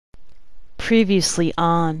Previously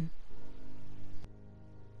on.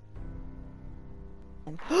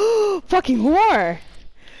 Fucking whore!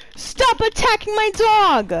 Stop attacking my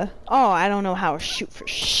dog! Oh, I don't know how to shoot for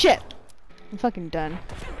shit. I'm fucking done.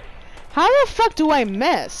 How the fuck do I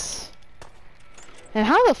miss? And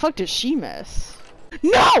how the fuck does she miss?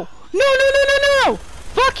 No! No, no, no, no, no!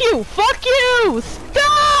 Fuck you! Fuck you!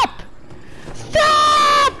 Stop!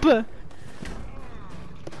 Stop!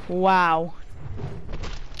 Wow.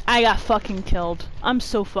 I got fucking killed. I'm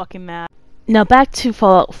so fucking mad. Now back to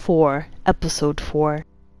Fallout 4, Episode 4.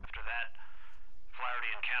 After that,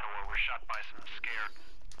 Flaherty and Canoa were shot by some scared,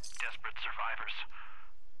 desperate survivors.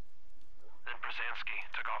 Then Brzezinski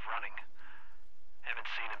took off running. Haven't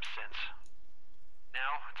seen him since.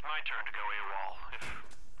 Now, it's my turn to go AWOL, if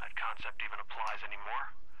that concept even applies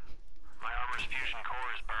anymore. My armor's fusion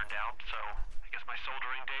core is burned out, so I guess my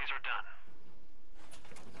soldering days are done.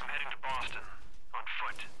 I'm heading to Boston, on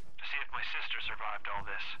foot, to see if my sister survived all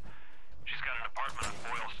this. She's got an apartment on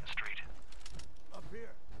Boylston Street. Up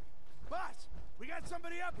here. Boss, we got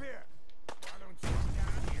somebody up here. Why don't you come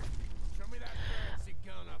down here? Show me that fancy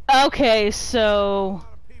gun up. Okay, so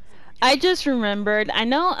I just remembered, I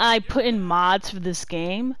know I put in mods for this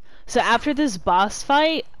game, so after this boss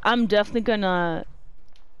fight, I'm definitely gonna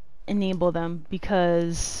enable them,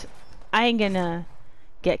 because I ain't gonna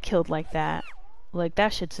get killed like that. Like,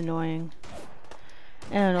 that shit's annoying.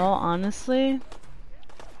 And in all honestly,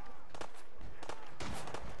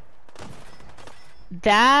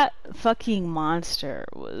 that fucking monster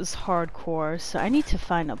was hardcore, so I need to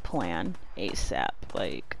find a plan ASAP,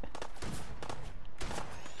 like.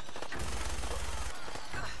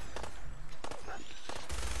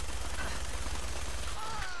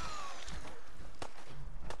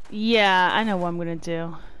 Yeah, I know what I'm gonna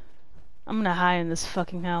do. I'm gonna hide in this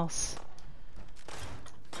fucking house.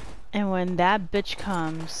 And when that bitch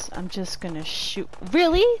comes, I'm just gonna shoot.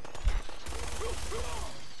 Really?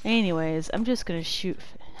 Anyways, I'm just gonna shoot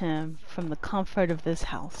him from the comfort of this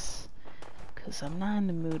house. Because I'm not in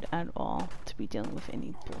the mood at all to be dealing with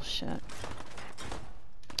any bullshit.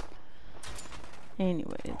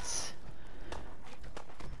 Anyways.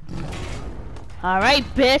 Alright,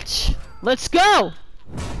 bitch! Let's go!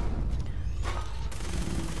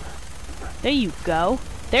 There you go.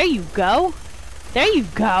 There you go. There you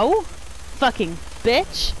go. Fucking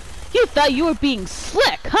bitch. You thought you were being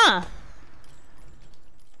slick, huh?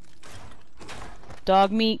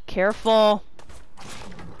 Dog meat, careful.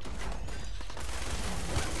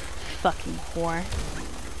 Fucking whore.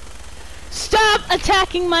 Stop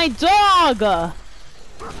attacking my dog!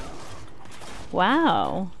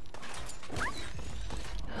 Wow.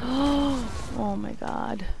 Oh my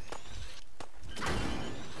god.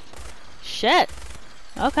 Shit.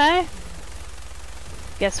 Okay.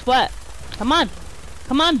 Guess what? Come on.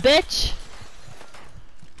 Come on, bitch.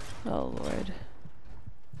 Oh lord.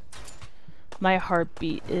 My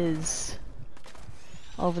heartbeat is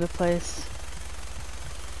over the place.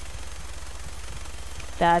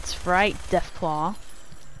 That's right, Deathclaw.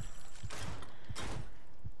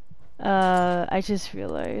 I just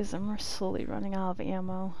realized I'm slowly running out of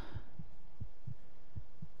ammo.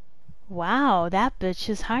 Wow, that bitch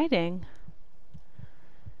is hiding.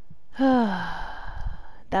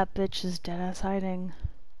 That bitch is deadass hiding.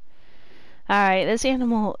 Alright, this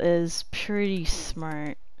animal is pretty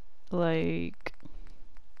smart. Like...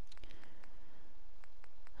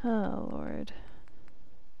 oh lord.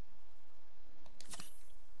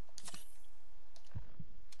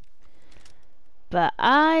 But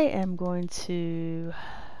I am going to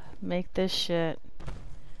make this shit.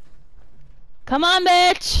 Come on,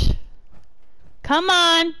 bitch! Come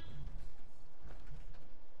on!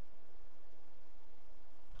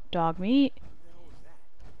 Dog meat.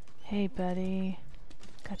 Hey, buddy.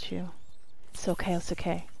 Got you. It's okay, it's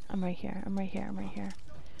okay. I'm right here, I'm right here, I'm right here.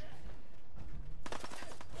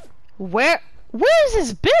 Where is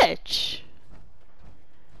this bitch?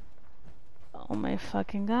 Oh my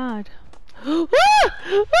fucking god.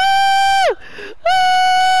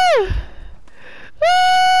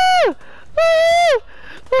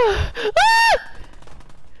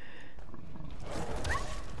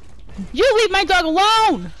 You leave my dog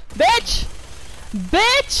alone, bitch!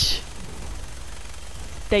 Bitch!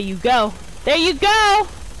 There you go. There you go!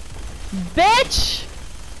 Bitch!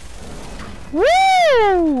 Woo!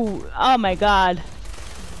 Oh my god.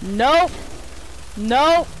 Nope.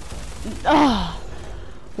 Nope. Oh.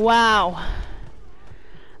 Wow.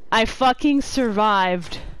 I fucking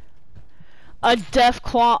survived a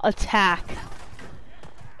Deathclaw attack.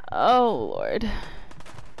 Oh lord.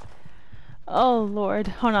 Oh lord.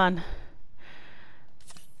 Hold on.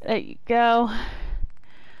 There you go.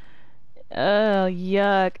 Oh,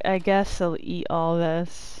 yuck. I guess I'll eat all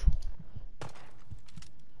this.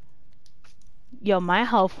 Yo, my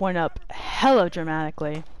health went up hella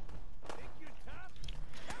dramatically.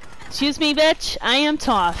 Excuse me, bitch. I am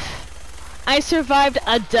tough. I survived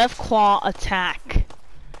a death claw attack.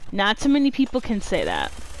 Not too many people can say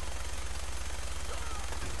that.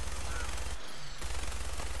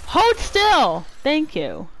 Hold still! Thank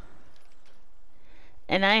you.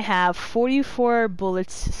 And I have 44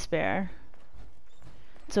 bullets to spare.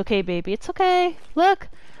 It's okay, baby. It's okay. Look,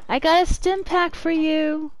 I got a stim pack for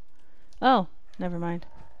you. Oh, never mind.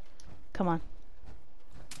 Come on.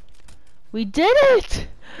 We did it!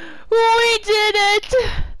 We did it!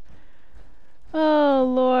 Oh,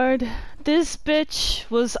 Lord. This bitch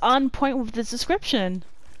was on point with the description.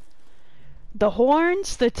 The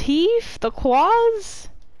horns, the teeth, the claws.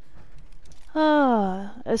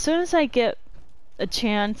 As soon as I get a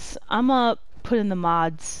chance, I'm gonna put in the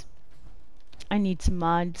mods. I need some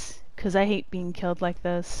mods, because I hate being killed like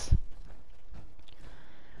this.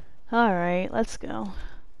 Alright, let's go.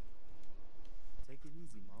 Take it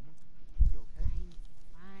easy, Mama. You okay?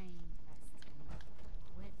 Fine, Preston.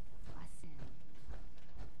 Quit fussing.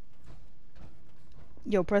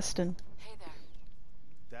 Yo, Preston. Hey there.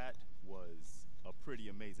 That was a pretty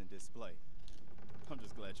amazing display. I'm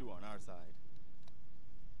just glad you're on our side.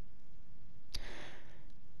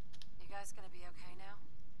 You guys gonna be okay now?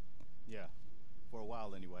 Yeah, for a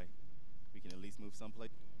while anyway. We can at least move someplace.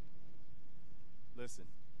 Listen,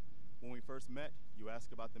 when we first met, you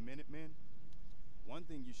asked about the Minutemen. One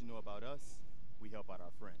thing you should know about us, we help out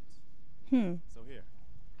our friends. So here,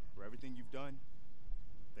 for everything you've done,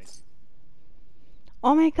 thank you.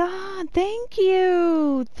 Oh my god, thank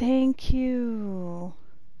you! Thank you.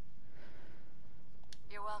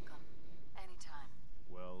 You're welcome. Anytime.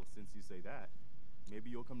 Well, since you say that, maybe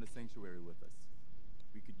you'll come to Sanctuary with us.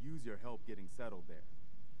 We could use your help getting settled there.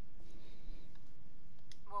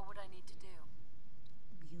 What would I need to do?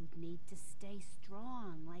 You'd need to stay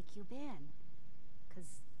strong like you've been.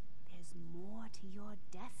 'Cause there's more to your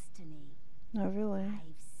destiny. No, really.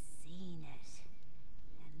 I've seen it.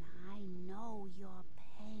 And I know your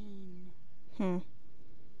pain.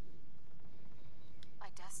 My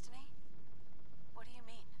destiny? What do you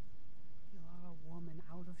mean? You're a woman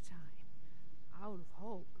out of time, out of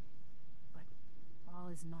hope. But all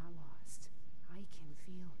is not lost. I can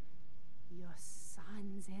feel your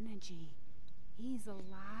son's energy. He's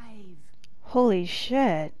alive. Holy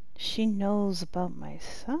shit. She knows about my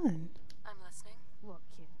son. I'm listening. Look,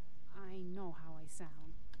 kid, I know how I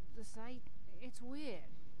sound. The sight, it's weird.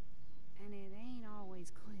 And it ain't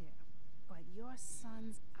always clear. But your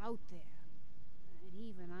son's out there. And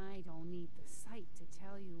even I don't need the sight to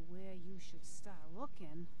tell you where you should start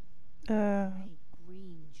looking. Great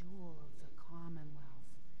green jewel of the Commonwealth.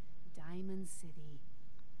 Diamond City.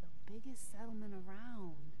 The biggest settlement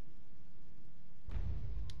around.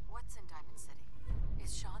 What's in Diamond City?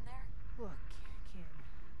 Is Sean there? Look, kid,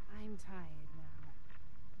 I'm tired now.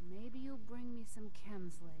 Maybe you'll bring me some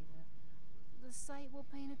chems later. The sight will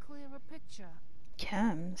paint a clearer picture.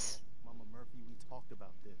 Chems. Mama Murphy, we talked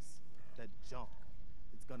about this. That junk.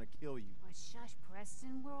 It's gonna kill you. Oh, shush,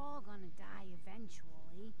 Preston. We're all gonna die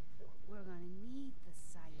eventually. We're gonna need the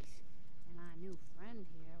sight. And our new friend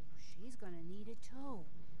here, she's gonna need it too.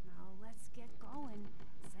 Now let's get going.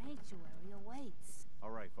 Sanctuary awaits.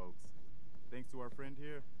 All right, folks. Thanks to our friend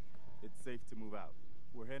here, it's safe to move out.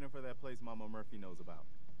 We're heading for that place Mama Murphy knows about.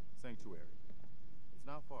 Sanctuary. It's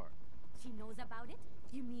not far. She knows about it?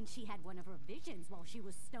 You mean she had one of her visions while she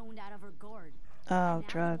was stoned out of her gourd? Oh,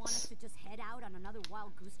 And now you want us drugs. to just head out on another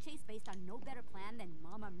wild goose chase based on no better plan than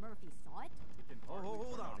Mama Murphy saw it? It can hardly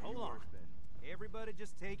hold turn on, out any hold on. worse than- Everybody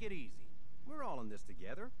just take it easy. We're all in this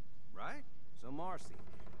together, right? So Marcy,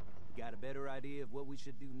 you got a better idea of what we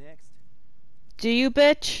should do next? Do you,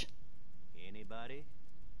 bitch? Anybody?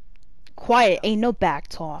 Quiet, ain't no back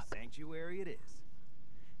talk. Sanctuary it is.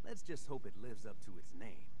 Let's just hope it lives up to its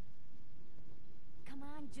name. Come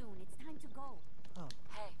on, June, it's time to go.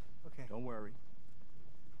 Hey, Okay. Don't worry.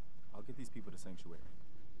 I'll get these people to Sanctuary.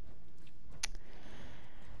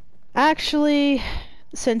 Actually,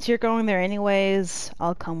 since you're going there anyways,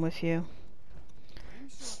 I'll come with you. I'm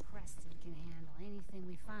sure Preston can handle anything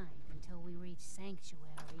we find until we reach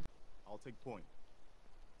Sanctuary. I'll take point.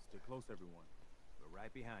 Stay close, everyone. We're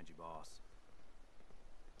right behind you, boss.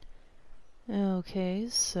 Okay,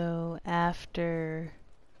 so after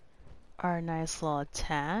our nice little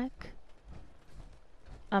attack,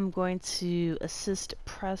 I'm going to assist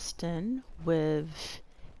Preston with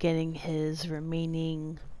getting his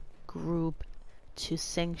remaining group to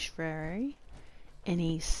Sanctuary in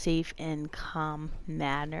a safe and calm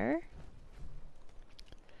manner.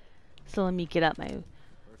 So let me get up my...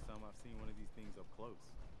 First time I've seen one of these things up close.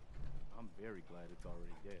 I'm very glad it's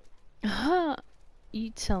already dead. Huh? You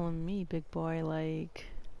telling me, big boy, like...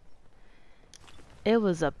 It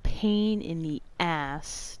was a pain in the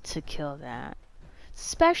ass to kill that.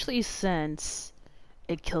 Especially since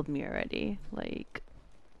it killed me already. Like,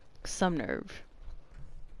 some nerve.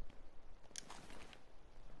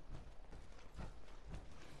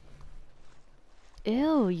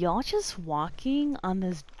 Ew, y'all just walking on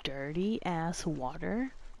this dirty ass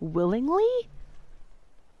water? Willingly?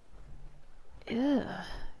 Ew.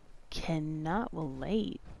 Cannot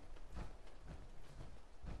relate.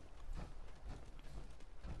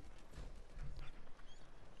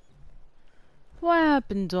 What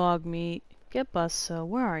happened, dog meat? Get busso.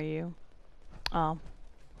 Where are you? Oh.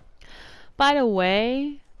 By the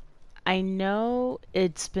way, I know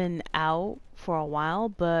it's been out for a while,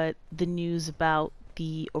 but the news about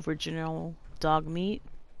the original dog meat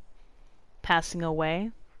passing away.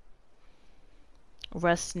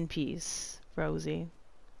 Rest in peace, Rosie.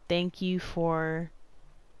 Thank you for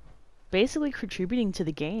basically contributing to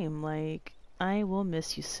the game. Like, I will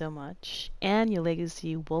miss you so much, and your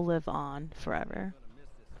legacy will live on forever. Gonna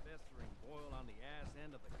miss this festering boil on the ass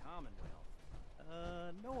end of the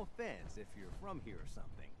Commonwealth. No offense if you're from here or something.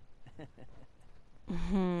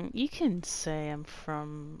 You can say I'm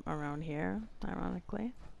from around here,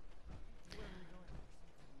 ironically.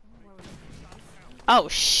 Oh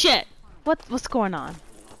shit! What's going on?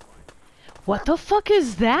 What the fuck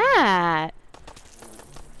is that?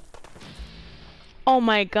 Oh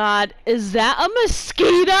my god, is that a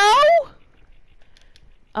mosquito?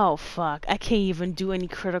 Oh fuck, I can't even do any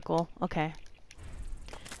critical. Okay.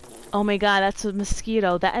 Oh my god, that's a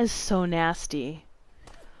mosquito. That is so nasty.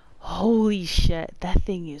 Holy shit, that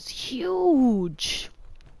thing is huge.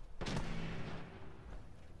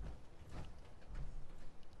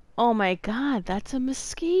 Oh my god, that's a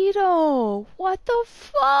mosquito. What the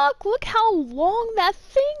fuck? Look how long that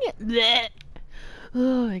thing is.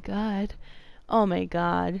 Oh my god. Oh my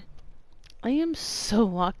god. I am so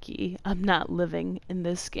lucky I'm not living in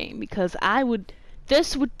this game because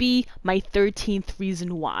this would be my 13th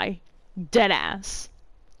reason why. Deadass.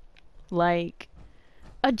 Like,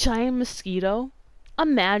 a giant mosquito?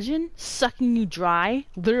 Imagine sucking you dry,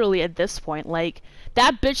 literally at this point. Like,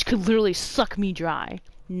 that bitch could literally suck me dry.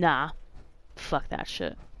 Nah. Fuck that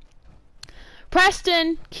shit.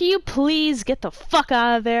 Preston, can you please get the fuck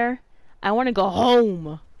out of there? I want to go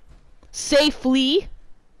home. Safely.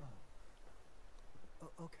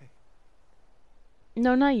 Okay.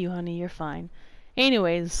 No, not you, honey. You're fine.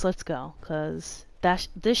 Anyways, let's go. Cause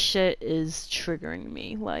this shit is triggering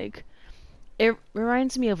me. Like, it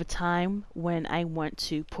reminds me of a time when I went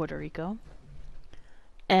to Puerto Rico.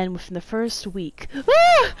 And within the first week...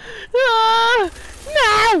 no!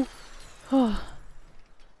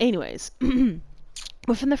 Anyways,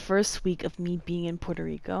 within the first week of me being in Puerto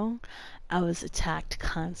Rico, I was attacked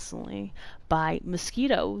constantly by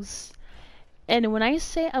mosquitoes. And when I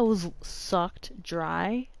say I was sucked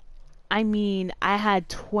dry, I mean I had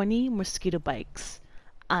 20 mosquito bites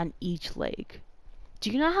on each leg. Do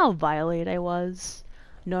you know how violated I was,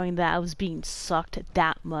 knowing that I was being sucked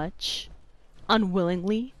that much?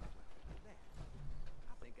 Unwillingly.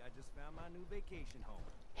 I think I just found my new vacation home.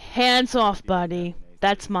 Hands off, buddy.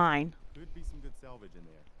 That's mine. Could be some good salvage in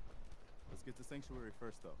there. Let's get to Sanctuary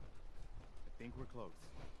first, though. I think we're close.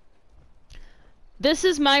 This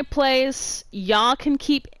is my place. Y'all can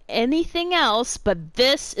keep anything else, but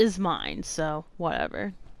this is mine, so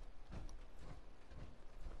whatever.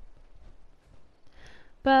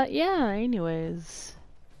 But yeah, anyways.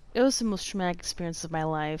 It was the most traumatic experience of my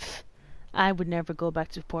life. I would never go back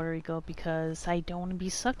to Puerto Rico because I don't want to be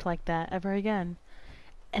sucked like that ever again.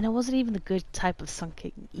 And it wasn't even the good type of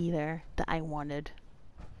sunking either that I wanted.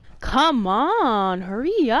 Come on,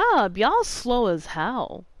 hurry up. Y'all slow as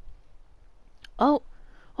hell. Oh,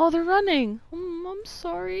 they're running. I'm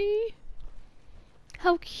sorry.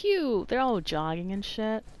 How cute. They're all jogging and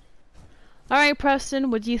shit. Alright, Preston,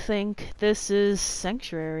 what do you think? This is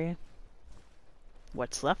Sanctuary.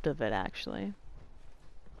 What's left of it, actually.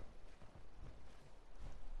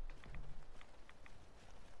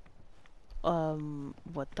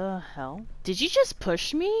 What the hell? Did you just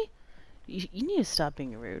push me? You need to stop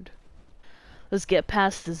being rude. Let's get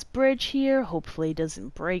past this bridge here. Hopefully it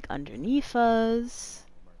doesn't break underneath us.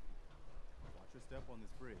 Watch your step on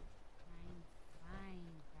this bridge. I'm fine,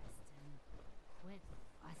 Preston. Quit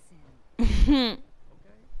fussing.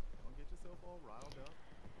 Okay, don't get yourself all riled up.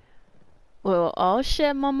 Well, oh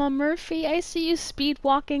shit, Mama Murphy. I see you speed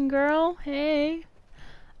walking, girl. Hey.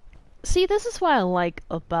 See, this is what I like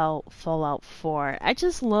about Fallout 4. I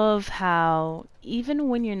just love how, even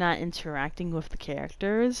when you're not interacting with the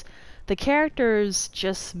characters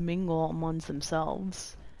just mingle amongst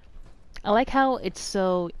themselves. I like how it's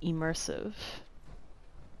so immersive.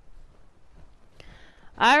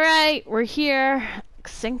 Alright, we're here.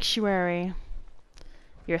 Sanctuary.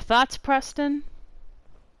 Your thoughts, Preston?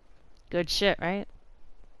 Good shit, right?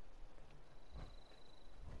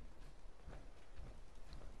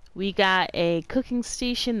 We got a cooking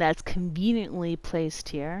station that's conveniently placed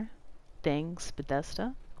here. Thanks,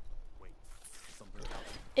 Bethesda.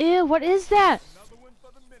 Ew, what is that?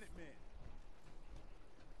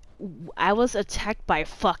 I was attacked by a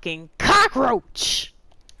fucking cockroach!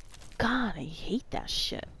 God, I hate that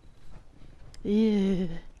shit. Ew.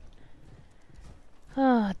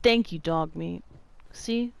 Oh, thank you, dog meat.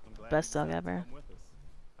 See? Best dog ever.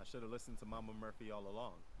 I should have listened to Mama Murphy all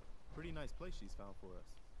along. Pretty nice place she's found for us.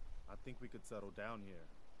 I think we could settle down here.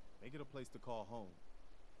 Make it a place to call home.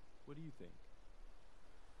 What do you think?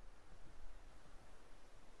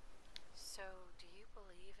 So, do you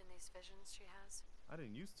believe in these visions she has? I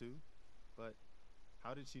didn't used to, but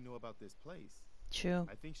how did she know about this place? True.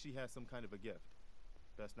 I think she has some kind of a gift.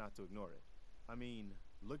 Best not to ignore it. I mean,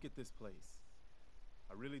 look at this place.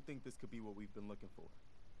 I really think this could be what we've been looking for.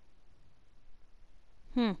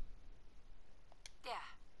 Hmm. Yeah.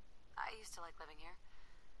 I used to like living here.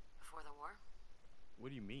 Before the war. What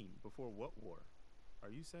do you mean? Before what war? Are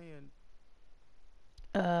you saying...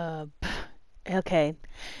 Okay.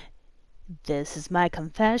 This is my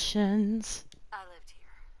confessions. I lived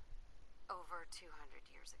here. Over 200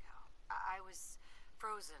 years ago. I was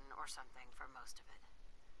frozen or something for most of it.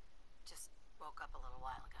 Just woke up a little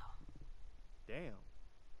while ago. Damn.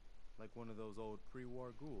 Like one of those old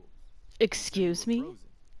pre-war ghouls. Excuse me? Frozen.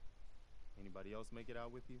 Anybody else make it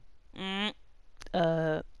out with you?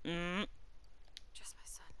 Just my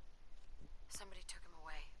son. Somebody took him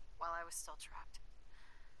away while I was still trapped.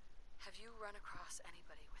 Have you run across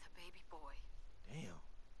anybody with a baby boy? Damn.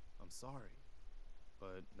 I'm sorry.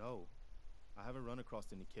 But no. I haven't run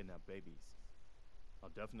across any kidnapped babies. I'll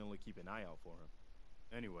definitely keep an eye out for him.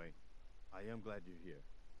 Anyway, I am glad you're here.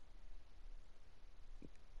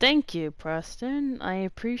 Thank you, Preston. I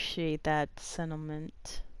appreciate that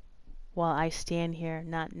sentiment. While I stand here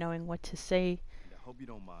not knowing what to say. And I hope you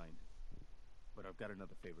don't mind, but I've got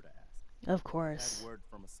another favor to ask. Of course. I had word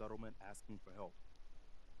from a settlement asking for help.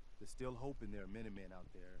 There's still hope in there are Minutemen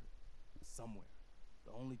out there somewhere.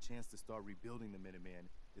 The only chance to start rebuilding the Minutemen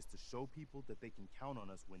is to show people that they can count on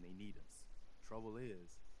us when they need us. Trouble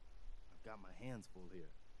is, I've got my hands full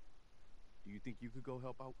here. Do you think you could go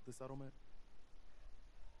help out the settlement?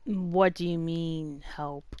 What do you mean,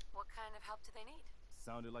 help? What kind of help do they need?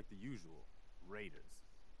 Sounded like the usual. Raiders.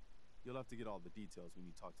 You'll have to get all the details when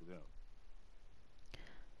you talk to them.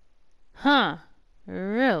 Huh.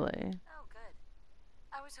 Really? Oh, good.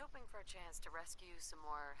 I was hoping for a chance to rescue some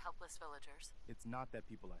more helpless villagers. It's not that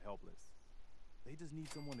people are helpless. They just need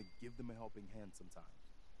someone to give them a helping hand sometimes.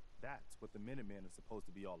 That's what the Minutemen are supposed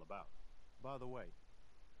to be all about. By the way,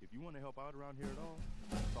 if you want to help out around here at all,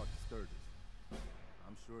 talk to Sturgis.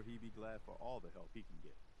 I'm sure he'd be glad for all the help he can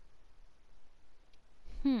get.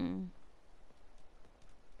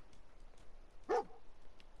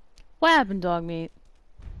 What happened, dog meat?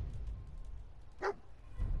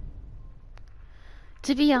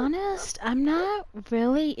 To be honest, I'm not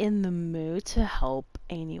really in the mood to help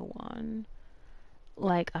anyone.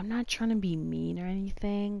 Like, I'm not trying to be mean or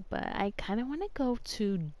anything, but I kind of want to go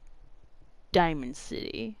to Diamond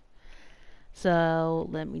City. So,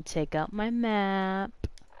 let me take out my map.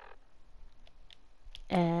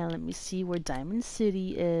 And let me see where Diamond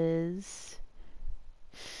City is.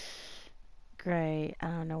 Great. I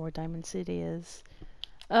don't know where Diamond City is.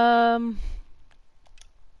 How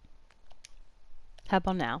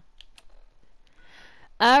about now?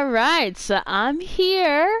 Alright, so I'm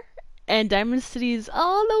here. And Diamond City is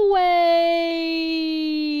all the way...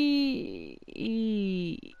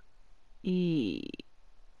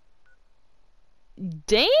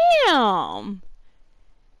 Damn!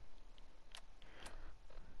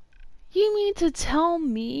 You mean to tell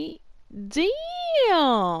me?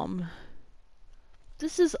 Damn!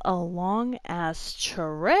 This is a long-ass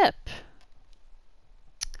trip.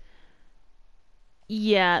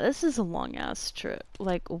 Yeah, this is a long-ass trip.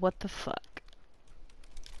 Like, what the fuck?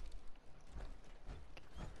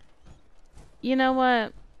 You know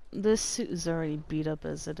what? This suit is already beat up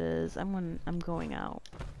as it is. I'm going out.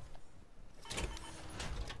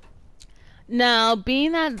 Now,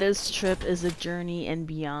 being that this trip is a journey and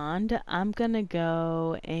beyond, I'm gonna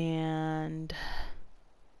go and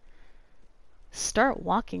start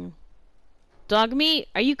walking Dog meat,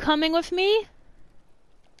 are you coming with me?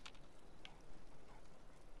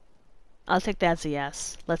 I'll take that as a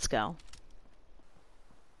yes. Let's go.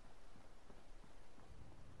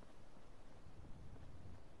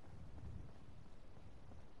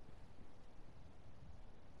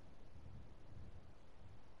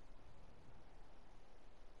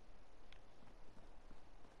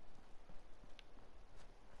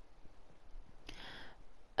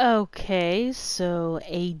 Okay, so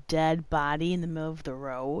a dead body in the middle of the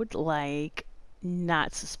road, like,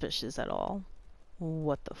 not suspicious at all.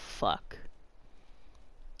 What the fuck?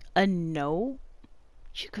 A note?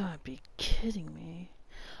 You gotta be kidding me.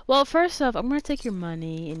 Well, first off, I'm gonna take your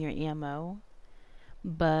money and your ammo,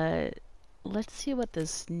 but let's see what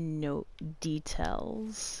this note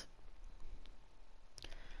details.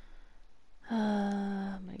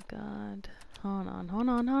 Oh my god. Hold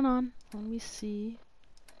on. Let me see.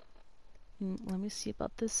 Let me see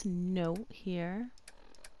about this note here.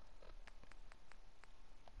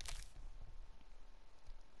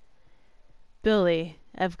 Billy,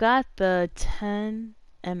 I've got the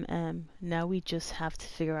 10mm. Now we just have to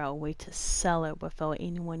figure out a way to sell it without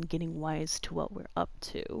anyone getting wise to what we're up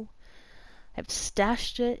to. I've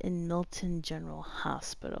stashed it in Milton General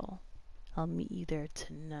Hospital. I'll meet you there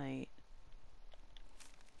tonight.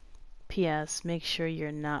 P.S. Make sure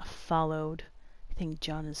you're not followed. I think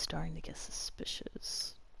John is starting to get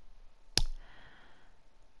suspicious.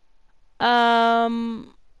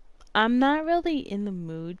 I'm not really in the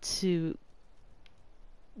mood to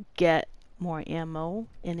get more ammo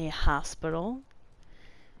in a hospital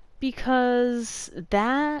because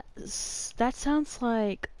that sounds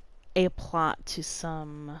like a plot to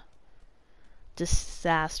some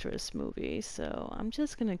disastrous movie. So I'm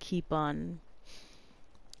just gonna keep on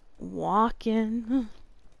walking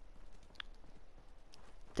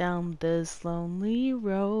down this lonely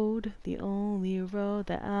road, the only road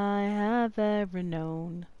that I have ever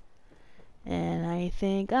known. And I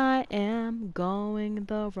think I am going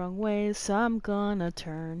the wrong way, so I'm gonna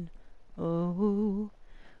turn. Oh,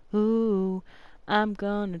 ooh, I'm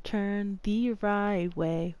gonna turn the right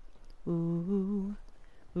way. Ooh,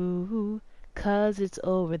 ooh, 'cause it's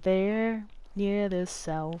over there near the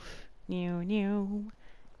south. New, new,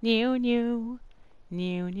 new, new,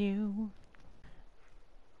 new, new.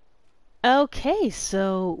 Okay,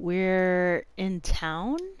 so we're in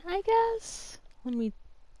town, I guess? Let me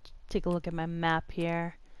take a look at my map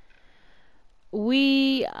here.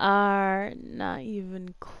 We are not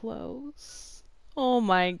even close. Oh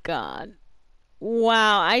my god.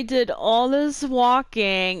 Wow, I did all this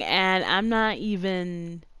walking and I'm not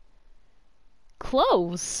even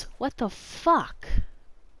close. What the fuck?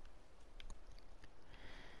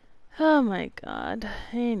 Oh my god.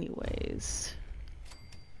 Anyways.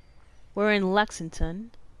 We're in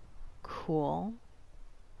Lexington. Cool.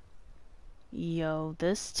 Yo,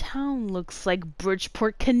 this town looks like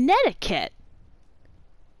Bridgeport, Connecticut.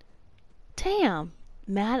 Damn.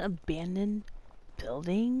 Mad abandoned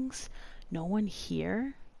buildings. No one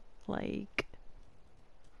here. Like.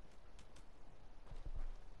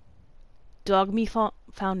 Dog me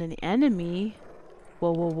found an enemy.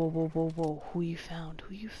 Whoa, whoa, whoa, whoa, whoa, whoa. Who you found?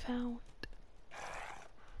 Who you found?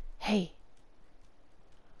 Hey.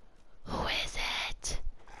 Who is it?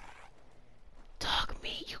 Dog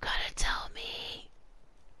meat, you gotta tell me.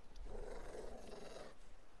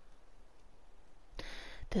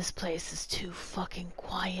 This place is too fucking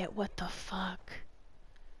quiet. What the fuck?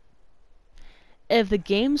 If the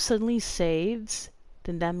game suddenly saves,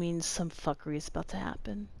 then that means some fuckery is about to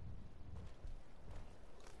happen.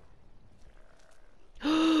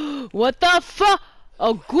 What the fuck?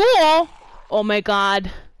 A ghoul? Oh my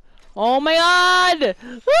god. Oh my god!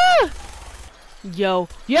 Ah! Yo,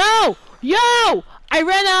 yo, yo! I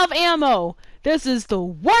ran out of ammo! This is the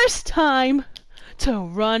worst time to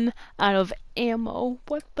run out of ammo.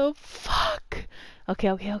 What the fuck? Okay.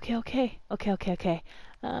 Yo!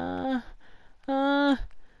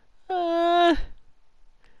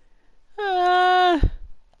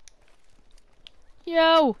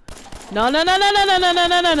 No.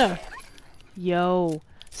 Yo.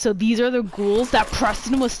 So these are the ghouls that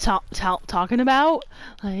Preston was talking about?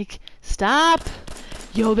 Like, stop!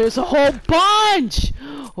 Yo, there's a whole bunch!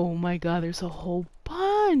 Oh my god, there's a whole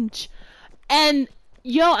bunch! And,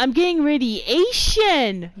 yo, I'm getting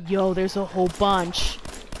radiation! Yo, there's a whole bunch.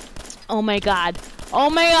 Oh my god. Oh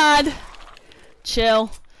my god!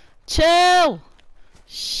 Chill. Chill!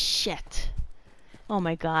 Shit. Oh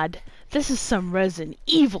my god. This is some Resident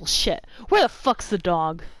Evil shit. Where the fuck's the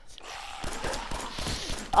dog?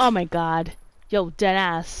 Oh my god. Yo, dead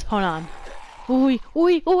ass. Hold on. Ooh.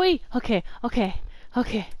 Okay.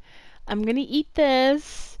 I'm gonna eat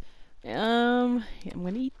this. I'm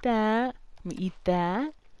gonna eat that. I'm gonna eat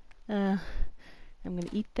that. I'm gonna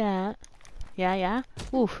eat that. Yeah, yeah.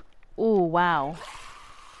 Ooh. Ooh, wow.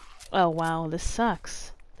 Oh, wow. This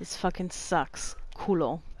sucks. This fucking sucks.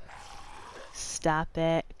 Culo. Stop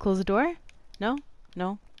it. Close the door? No?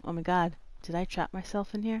 No? Oh my god. Did I trap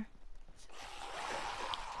myself in here?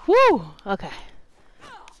 Woo! Okay.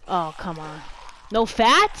 Oh, come on. No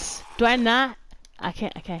fats? Do I not? I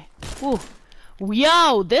can't. Okay. Ooh.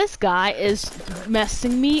 Yo, this guy is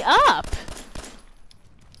messing me up.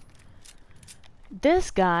 This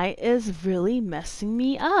guy is really messing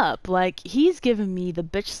me up. Like, he's giving me the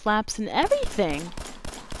bitch slaps and everything.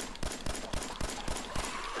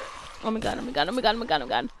 Oh my god, oh my god, oh my god, oh my god, oh my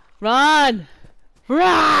god. Run!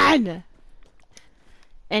 Run!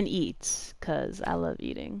 And eat, cause I love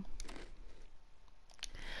eating.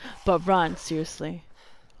 But run, seriously.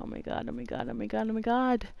 Oh my god, oh my god, oh my god, oh my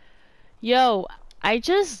god. Yo, I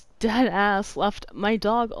just dead ass left my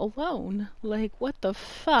dog alone. Like, what the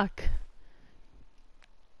fuck?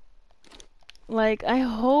 Like, I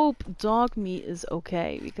hope dog meat is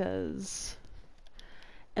okay, because...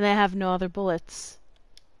 And I have no other bullets.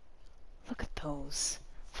 Look at those.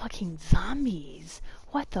 Fucking zombies.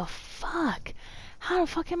 What the fuck? How the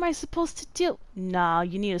fuck am I supposed to deal? No,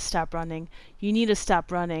 you need to stop running. You need to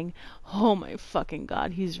stop running. Oh my fucking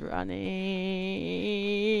god, he's running.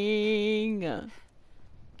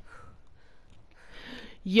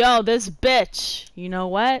 Yo, this bitch. You know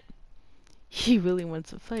what? He really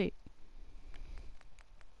wants to fight.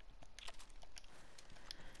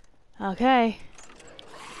 Okay.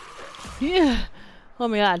 Yeah. Oh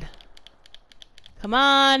my god. Come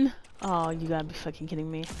on. Oh, you gotta be fucking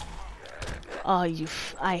kidding me. Oh,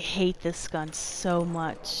 I hate this gun so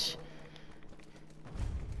much.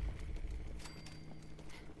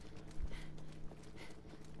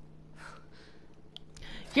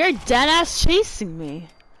 You're dead ass chasing me.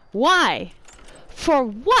 Why? For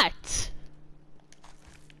what?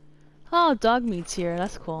 Oh, dog meat's here.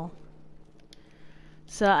 That's cool.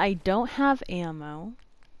 So I don't have ammo.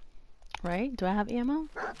 Right? Do I have ammo?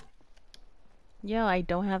 Yo, I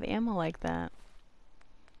don't have ammo like that.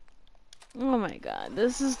 Oh my god,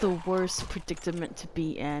 this is the worst predicament to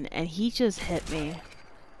be in, and he just hit me.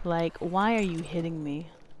 Like, why are you hitting me?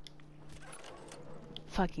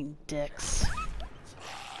 Fucking dicks.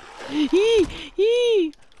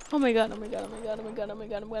 Eee! Oh my god, oh my god, oh my god, oh my god, oh my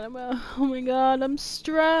god, oh my god, I'm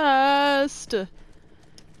stressed!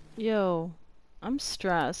 Yo, I'm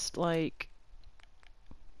stressed, like...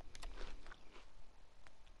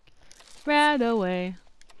 Right away.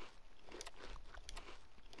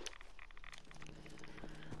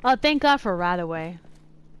 Oh, thank God for Radaway.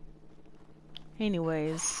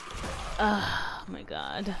 Anyways. Oh my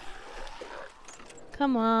god.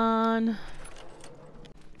 Come on.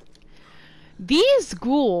 These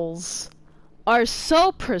ghouls are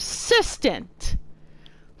so persistent.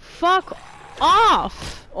 Fuck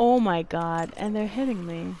off. Oh my god. And they're hitting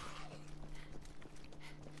me.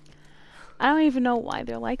 I don't even know why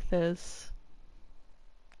they're like this.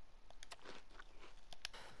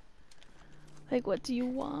 Like, what do you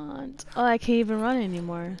want? Oh, I can't even run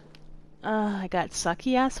anymore. I got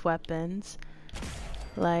sucky ass weapons.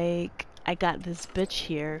 Like, I got this bitch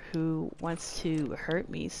here who wants to hurt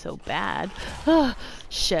me so bad. Oh,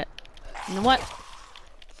 shit. You know what?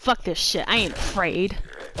 Fuck this shit. I ain't afraid.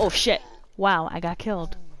 Oh, shit. Wow, I got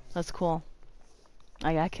killed. That's cool.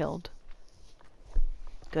 I got killed.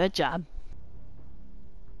 Good job.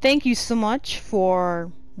 Thank you so much for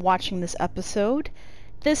watching this episode.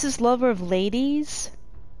 This is Lover of Ladies.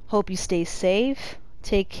 Hope you stay safe,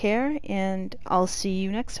 take care, and I'll see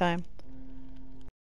you next time.